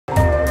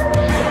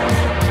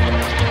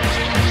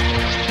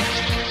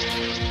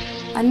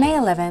On May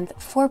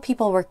 11th, 4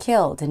 people were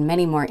killed and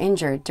many more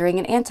injured during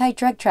an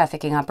anti-drug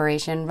trafficking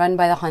operation run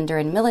by the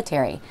Honduran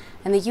military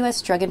and the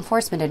U.S. Drug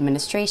Enforcement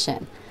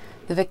Administration.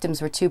 The victims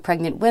were 2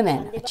 pregnant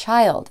women, a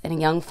child, and a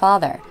young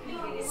father.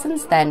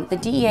 Since then, the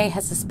DEA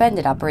has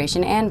suspended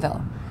Operation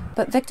Anvil,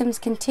 but victims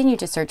continue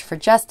to search for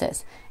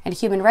justice, and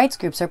human rights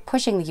groups are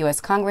pushing the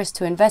U.S. Congress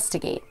to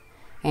investigate.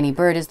 Annie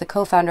Bird is the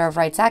co-founder of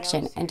Rights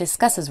Action and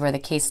discusses where the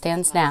case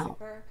stands now.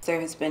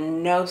 There has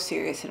been no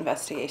serious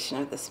investigation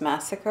of this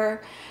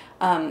massacre,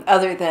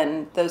 other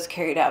than those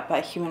carried out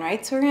by human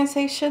rights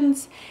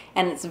organizations,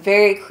 and it's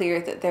very clear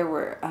that there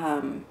were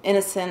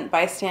innocent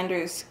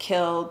bystanders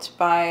killed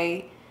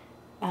by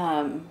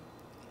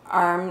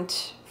armed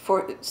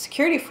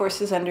security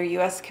forces under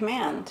U.S.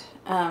 command,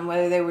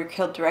 whether they were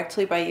killed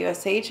directly by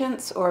U.S.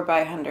 agents or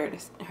by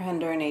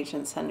Honduran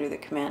agents under the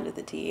command of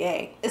the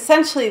DEA.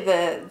 Essentially,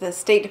 the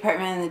State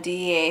Department and the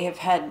DEA have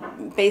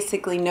had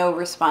basically no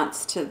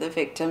response to the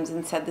victims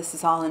and said this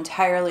is all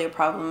entirely a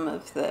problem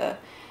of the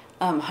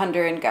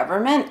Honduran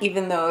government,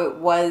 even though it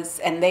was,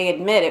 and they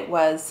admit it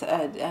was,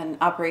 an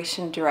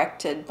operation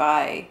directed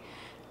by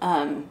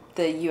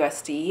the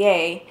U.S.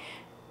 DEA.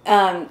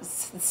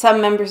 Some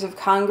members of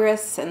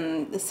Congress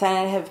and the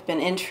Senate have been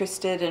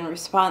interested and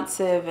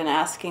responsive and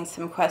asking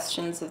some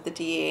questions of the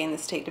DEA and the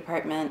State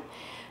Department.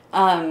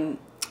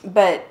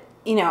 But,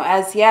 you know,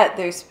 as yet,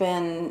 there's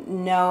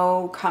been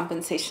no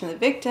compensation to the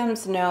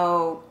victims,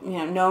 no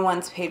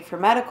one's paid for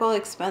medical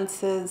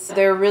expenses.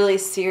 There are really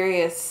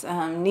serious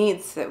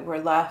needs that were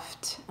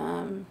left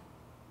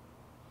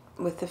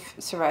with the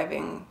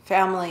surviving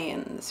family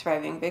and the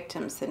surviving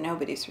victims that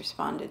nobody's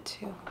responded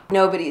to.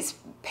 Nobody's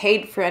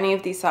paid for any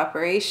of these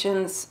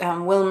operations.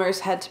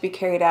 Wilmer's had to be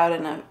carried out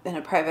in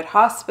a private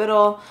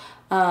hospital.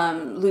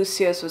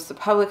 Lucio's was the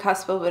public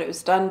hospital, but it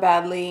was done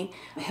badly.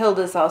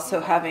 Hilda's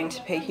also having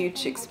to pay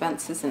huge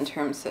expenses in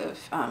terms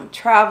of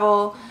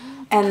travel.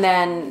 And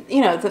then,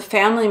 you know, the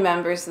family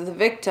members of the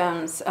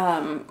victims,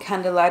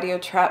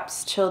 Candelario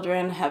Trapp's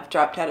children have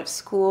dropped out of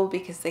school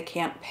because they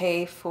can't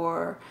pay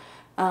for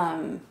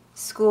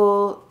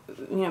school,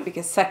 you know,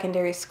 because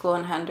secondary school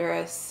in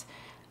Honduras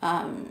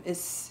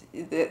is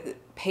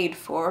paid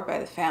for by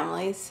the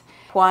families.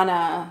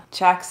 Juana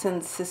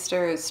Jackson's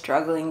sister is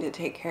struggling to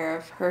take care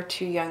of her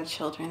 2 young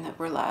children that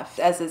were left,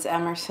 as is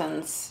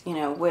Emerson's, you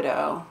know,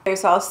 widow.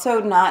 There's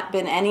also not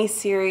been any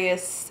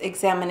serious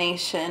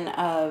examination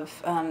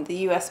of the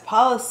U.S.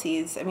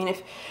 policies. I mean,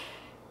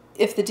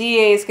 if the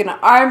DEA is going to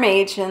arm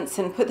agents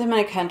and put them in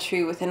a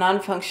country with a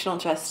non-functional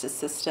justice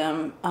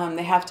system,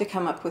 they have to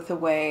come up with a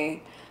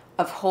way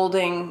of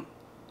holding,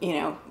 you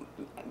know,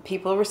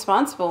 people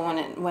responsible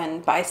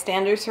when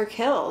bystanders are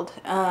killed.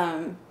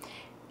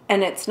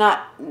 And it's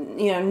not,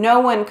 you know, no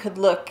one could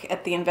look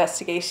at the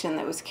investigation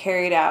that was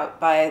carried out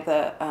by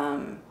the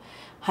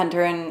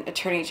Honduran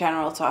Attorney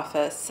General's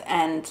office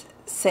and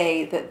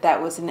say that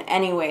that was in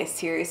any way a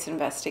serious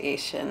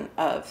investigation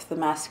of the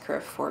massacre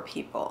of 4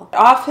 people.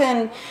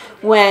 Often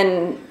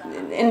when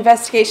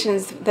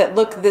investigations that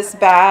look this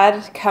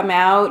bad come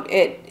out,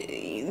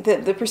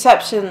 the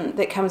perception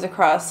that comes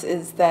across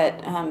is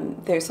that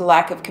there's a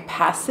lack of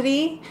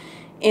capacity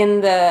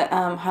in the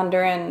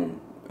Honduran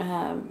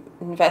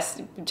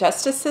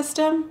justice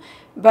system,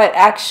 but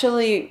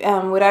actually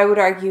what I would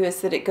argue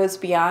is that it goes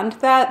beyond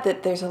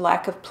that there's a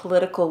lack of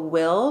political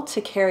will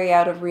to carry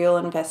out a real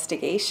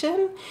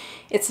investigation.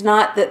 It's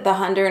not that the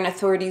Honduran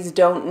authorities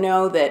don't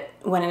know that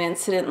when an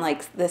incident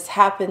like this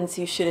happens,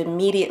 you should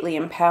immediately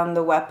impound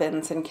the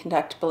weapons and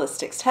conduct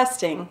ballistics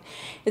testing.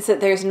 It's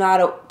that there's not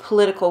a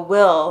political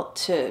will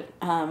to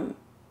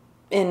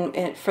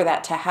for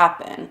that to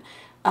happen.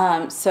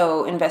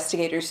 So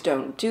investigators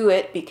don't do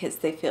it because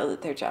they feel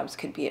that their jobs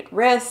could be at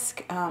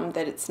risk,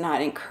 that it's not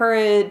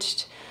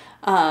encouraged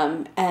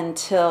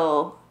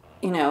until,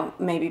 you know,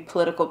 maybe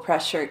political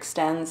pressure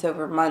extends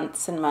over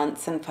months and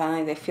months and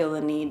finally they feel the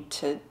need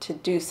to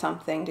do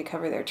something to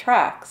cover their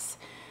tracks.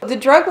 The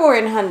drug war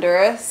in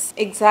Honduras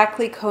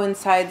exactly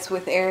coincides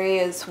with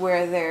areas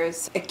where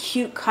there's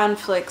acute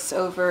conflicts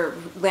over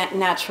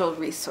natural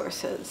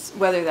resources,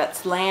 whether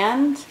that's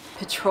land,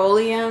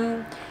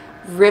 petroleum,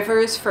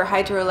 rivers for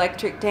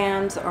hydroelectric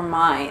dams, or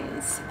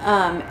mines.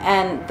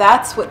 And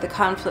that's what the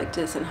conflict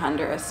is in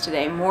Honduras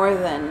today, more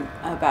than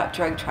about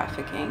drug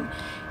trafficking.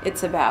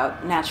 It's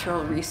about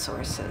natural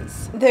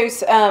resources.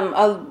 There's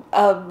a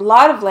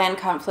lot of land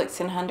conflicts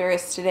in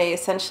Honduras today,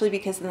 essentially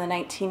because in the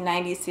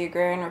 1990s the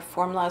agrarian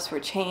reform laws were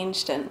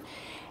changed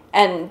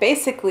and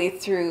basically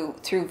through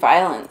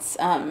violence,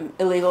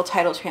 illegal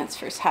title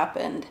transfers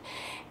happened.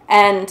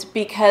 And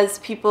because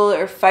people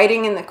are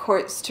fighting in the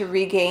courts to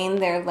regain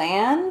their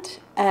land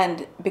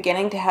and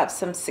beginning to have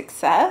some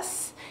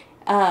success,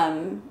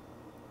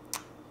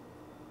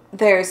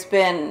 there's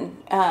been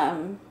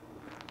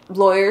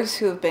lawyers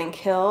who have been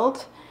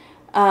killed.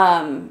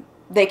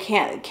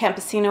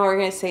 Campesino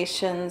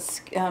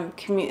organizations,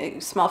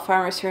 small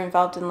farmers who are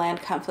involved in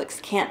land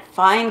conflicts can't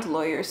find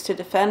lawyers to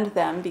defend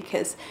them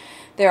because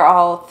they're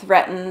all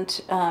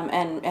threatened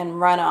and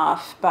run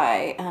off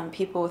by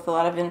people with a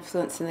lot of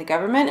influence in the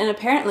government, and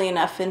apparently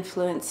enough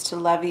influence to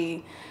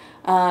levy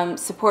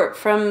support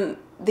from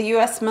the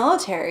U.S.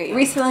 military.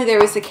 Recently there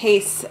was a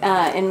case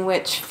in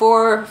which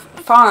 4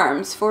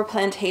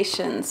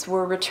 plantations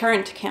were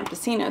returned to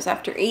campesinos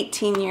after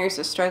 18 years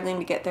of struggling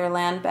to get their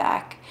land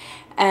back.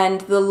 And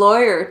the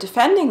lawyer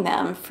defending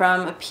them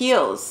from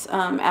appeals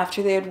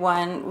after they had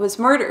won was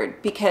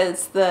murdered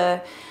because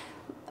the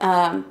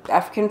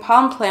African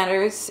palm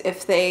planters,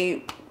 if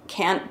they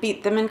can't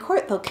beat them in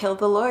court, they'll kill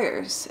the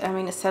lawyers. I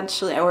mean,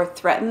 essentially, or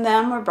threaten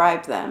them or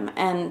bribe them.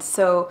 And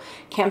so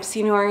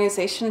campesino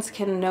organizations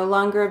can no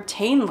longer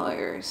obtain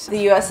lawyers.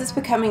 The U.S. is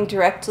becoming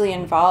directly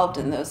involved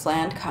in those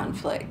land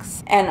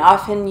conflicts and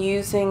often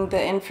using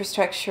the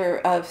infrastructure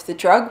of the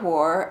drug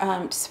war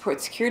to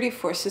support security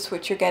forces,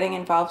 which are getting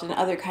involved in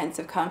other kinds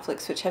of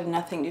conflicts which have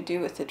nothing to do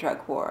with the drug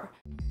war.